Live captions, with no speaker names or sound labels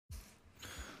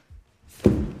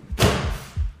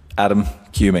Adam,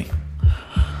 cue me.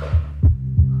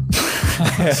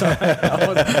 Sorry,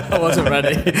 I wasn't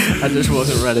ready. I just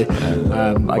wasn't ready.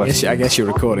 I guess you're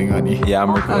recording, aren't you? Yeah,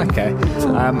 I'm recording. Okay.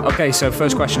 Okay. So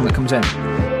first question that comes in.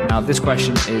 Now this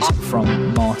question is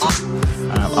from Martin.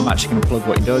 I'm actually going to plug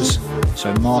what he does.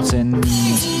 So Martin's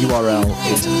URL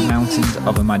is Mountains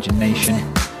of Imagination.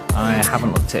 I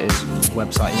haven't looked at his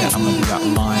website yet. I'm going to do that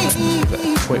live and just give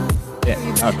it a quick dip.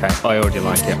 Okay. I already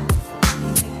like it.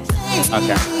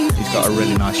 Okay. He's got a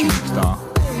really nice unique style.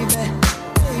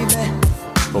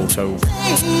 Also,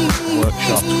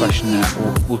 workshops, questionnaire.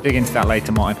 We'll dig into that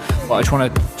later, Martin. But I just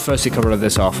want to firstly cover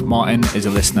this off. Martin is a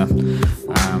listener.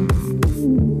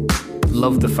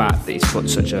 Love the fact that he's put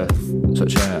such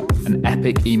an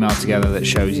epic email together that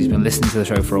shows he's been listening to the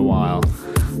show for a while.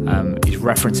 He's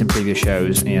referencing previous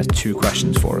shows, and he has 2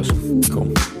 questions for us.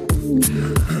 Cool.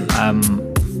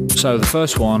 So the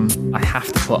first one I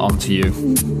have to put onto you.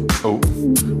 Oh.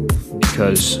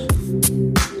 Because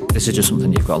this is just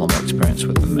something you've got a lot more experience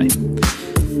with than me.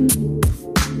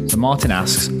 So Martin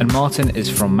asks, and Martin is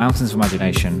from Mountains of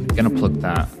Imagination. Going to plug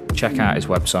that. Check out his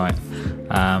website.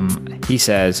 He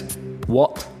says,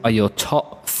 what are your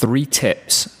top 3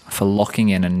 tips for locking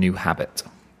in a new habit?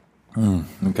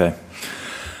 Okay.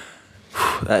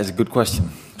 That is a good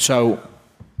question. So,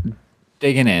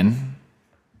 digging in,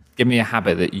 give me a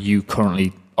habit that you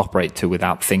currently operate to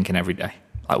without thinking every day.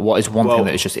 Like, what is one thing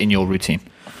that is just in your routine?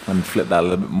 Let me flip that a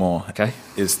little bit more. Okay.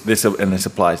 Is this, and this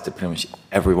applies to pretty much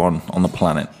everyone on the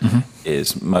planet,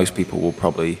 is most people will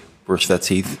probably brush their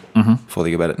teeth before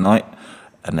they go to bed at night,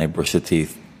 and they brush their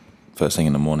teeth first thing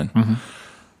in the morning.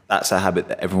 That's a habit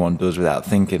that everyone does without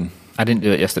thinking. I didn't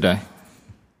do it yesterday.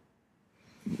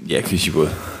 Yeah, because you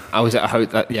were. I was at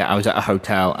a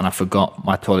hotel and I forgot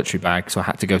my toiletry bag, so I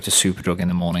had to go to Superdrug in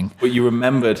the morning. But you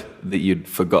remembered that you'd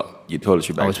forgot your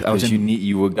toiletry bag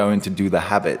you were going to do the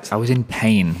habit. I was in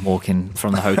pain walking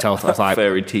from the hotel. So I was like,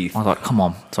 fairy teeth. I was like, come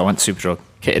on. So I went to Superdrug,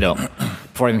 kitted up.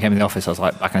 Before I even came in the office, I was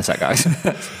like, back in a sec, guys.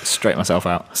 Straight myself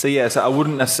out. So I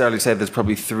wouldn't necessarily say there's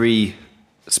probably 3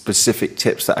 specific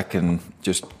tips that I can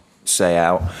just say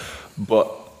out,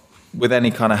 but with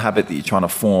any kind of habit that you're trying to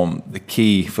form, the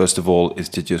key, first of all, is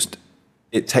to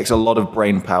it takes a lot of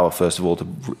brain power, first of all, to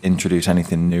introduce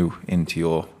anything new into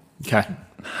your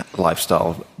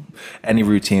lifestyle. Any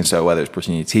routine, so whether it's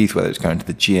brushing your teeth, whether it's going to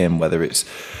the gym, whether it's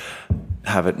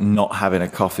not having a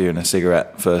coffee and a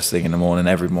cigarette first thing in the morning,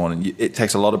 every morning, it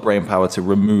takes a lot of brain power to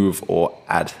remove or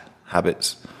add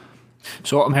habits.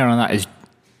 So what I'm hearing on that is,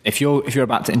 if you're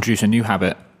about to introduce a new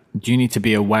habit, do you need to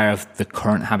be aware of the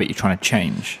current habit you're trying to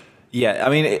change? Yeah, I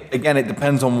mean, it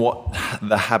depends on what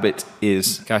the habit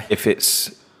is. Okay.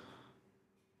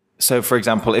 So, for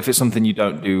example, if it's something you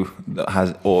don't do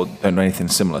or don't do anything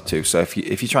similar to, so if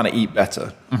you're trying to eat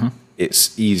better,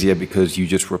 it's easier because you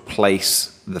just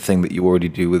replace the thing that you already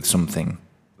do with something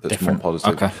that's different, more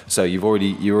positive. Okay. So you're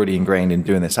already ingrained in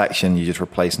doing this action. You're just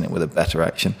replacing it with a better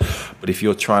action. But if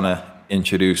you're trying to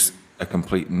introduce a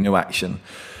complete new action,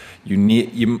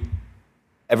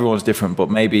 everyone's different, but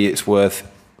maybe it's worth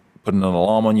putting an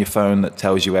alarm on your phone that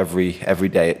tells you every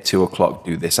day at 2:00,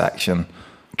 do this action.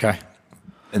 Okay.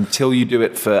 Until you do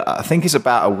it for, I think it's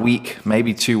about a week,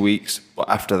 maybe 2 weeks. But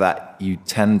after that, you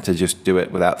tend to just do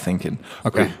it without thinking.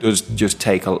 Okay. But it does just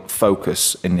take a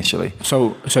focus initially.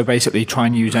 So basically try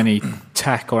and use any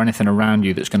tech or anything around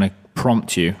you that's going to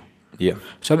prompt you. Yeah.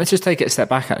 So let's just take it a step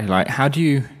back. Actually, like, how do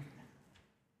you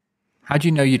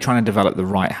know you're trying to develop the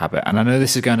right habit? And I know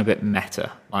this is going a bit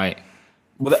meta. Like,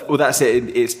 well, that's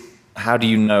it. It's how do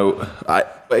you know? I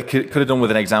could have done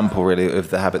with an example really of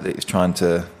the habit that he's trying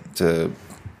to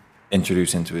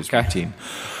introduce into his routine.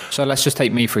 So let's just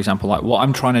take me for example. Like, what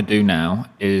I'm trying to do now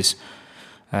is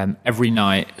every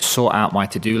night sort out my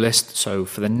to-do list. So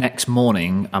for the next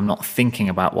morning, I'm not thinking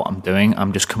about what I'm doing.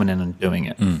 I'm just coming in and doing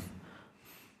it.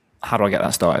 How do I get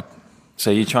that started? So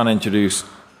you're trying to introduce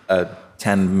a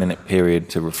 10-minute period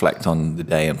to reflect on the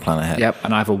day and plan ahead. Yep,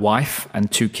 and I have a wife and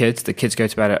 2 kids. The kids go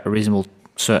to bed at a reasonable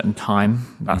certain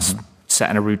time. That's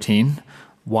setting a routine.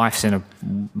 Wife's in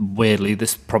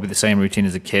this probably the same routine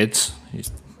as the kids.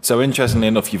 So interestingly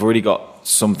enough, you've already got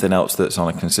something else that's on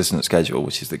a consistent schedule,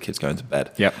 which is the kids going to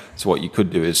bed. Yep. So what you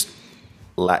could do is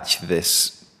latch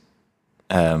this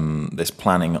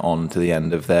planning on to the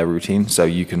end of their routine. So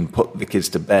you can put the kids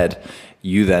to bed.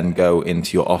 You then go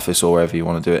into your office or wherever you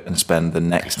want to do it and spend the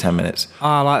next 10 minutes. Oh,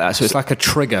 I like that. So it's like a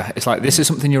trigger. It's like, this is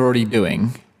something you're already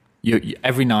doing. You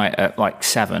every night at like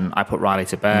 7, I put Riley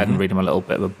to bed and read him a little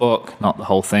bit of a book, not the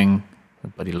whole thing,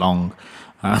 bloody long.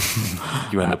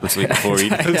 You end up asleep before he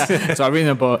does. Yeah. So I read him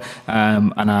a book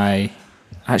and I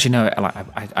Actually, no. Like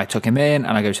I took him in,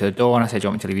 and I go to the door, and I say, "Do you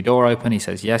want me to leave your door open?" He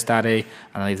says, "Yes, Daddy."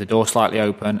 And I leave the door slightly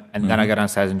open, and then I go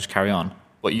downstairs and just carry on.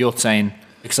 But you're saying,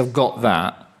 because I've got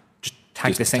that, just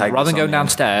tag this thing. Rather than go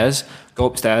downstairs, go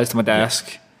upstairs to my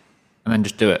desk, and then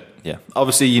just do it. Yeah.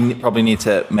 Obviously, you probably need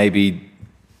to maybe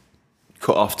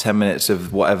cut off 10 minutes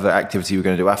of whatever activity you're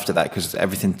going to do after that, because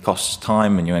everything costs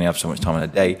time and you only have so much time in a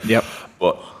day. Yep.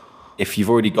 But if you've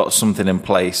already got something in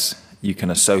place, you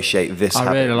can associate this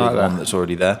habit with one that's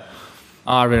already there.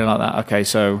 I really like that. Okay,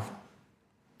 so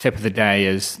tip of the day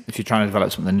is, if you're trying to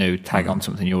develop something new, tag on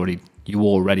something you already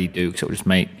do, because it will just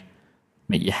make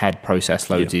your head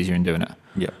process loads easier in doing it.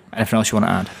 Yeah. Anything else you want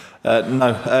to add?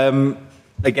 No.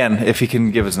 Again, if you can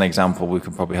give us an example, we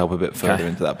can probably help a bit further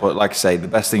into that. But like I say, the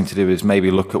best thing to do is maybe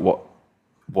look at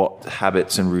what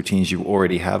habits and routines you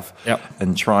already have,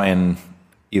 and try and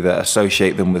either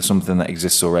associate them with something that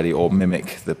exists already or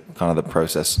mimic the kind of the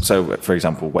process. So, for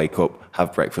example, wake up,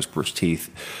 have breakfast, brush teeth.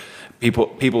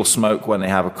 People smoke when they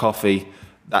have a coffee.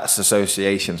 That's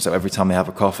association. So every time they have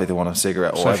a coffee, they want a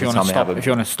cigarette. Or if you want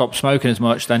to stop smoking as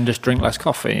much, then just drink less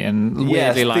coffee and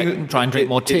weirdly try and drink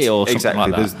more tea or something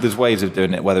like that. There's ways of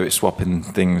doing it, whether it's swapping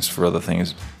things for other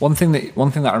things. One thing that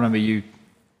I remember you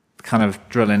kind of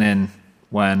drilling in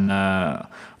when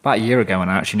about a year ago when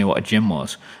I actually knew what a gym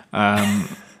was,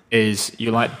 is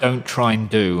you don't try and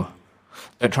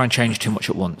change too much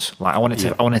at once. Like I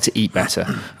wanted to eat better.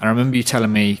 And I remember you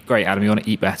telling me, great, Adam, you want to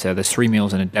eat better. There's 3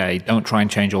 meals in a day. Don't try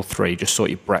and change all 3. Just sort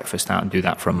your breakfast out and do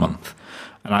that for a month.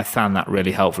 And I found that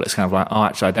really helpful. It's kind of like,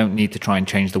 actually, I don't need to try and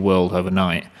change the world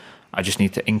overnight. I just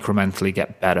need to incrementally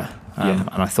get better. And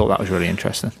I thought that was really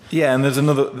interesting. Yeah, and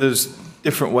there's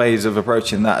different ways of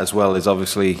approaching that as well. Is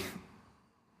obviously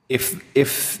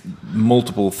if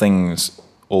multiple things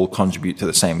all contribute to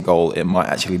the same goal, it might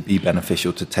actually be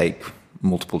beneficial to take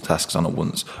multiple tasks on at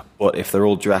once. But if they're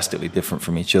all drastically different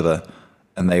from each other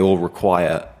and they all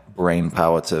require brain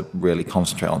power to really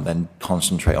concentrate on, then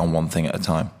concentrate on one thing at a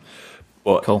time.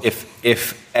 But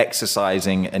if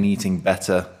exercising and eating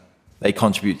better, they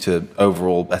contribute to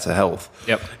overall better health,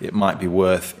 it might be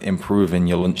worth improving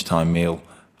your lunchtime meal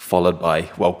followed by,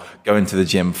 going to the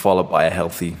gym followed by a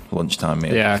healthy lunchtime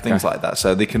meal. Things like that.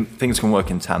 So things can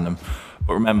work in tandem.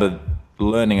 But remember,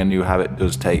 learning a new habit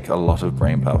does take a lot of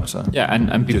brain power. So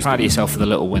and be proud of yourself for the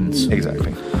little wins.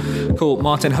 Exactly. Cool,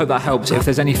 Martin, hope that helps. If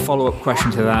there's any follow-up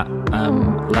question to that,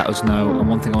 let us know. And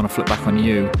one thing I want to flip back on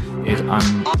you is I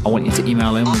want you to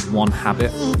email in with one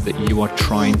habit that you are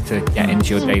trying to get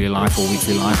into your daily life or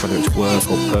weekly life, whether it's work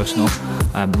or personal.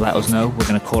 Let us know. We're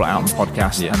going to call it out on the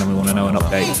podcast, and then we want to know an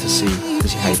update to see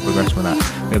how you progress with that.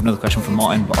 We have another question from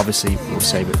Martin, but obviously we'll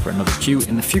save it for another Q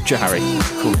in the future, Harry.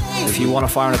 Cool. If you want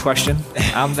to fire in a question,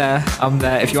 I'm there.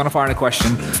 If you want to fire in a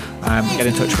question, get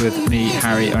in touch with me,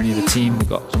 Harry, or any of the team. We've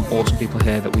got some awesome people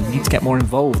here that we need to get more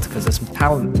involved because there's some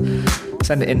talent.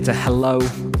 Send it into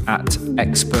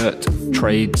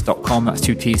hello@experttrades.com. That's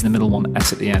 2 T's in the middle, 1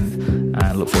 S at the end.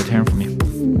 And look forward to hearing from you.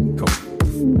 Cool.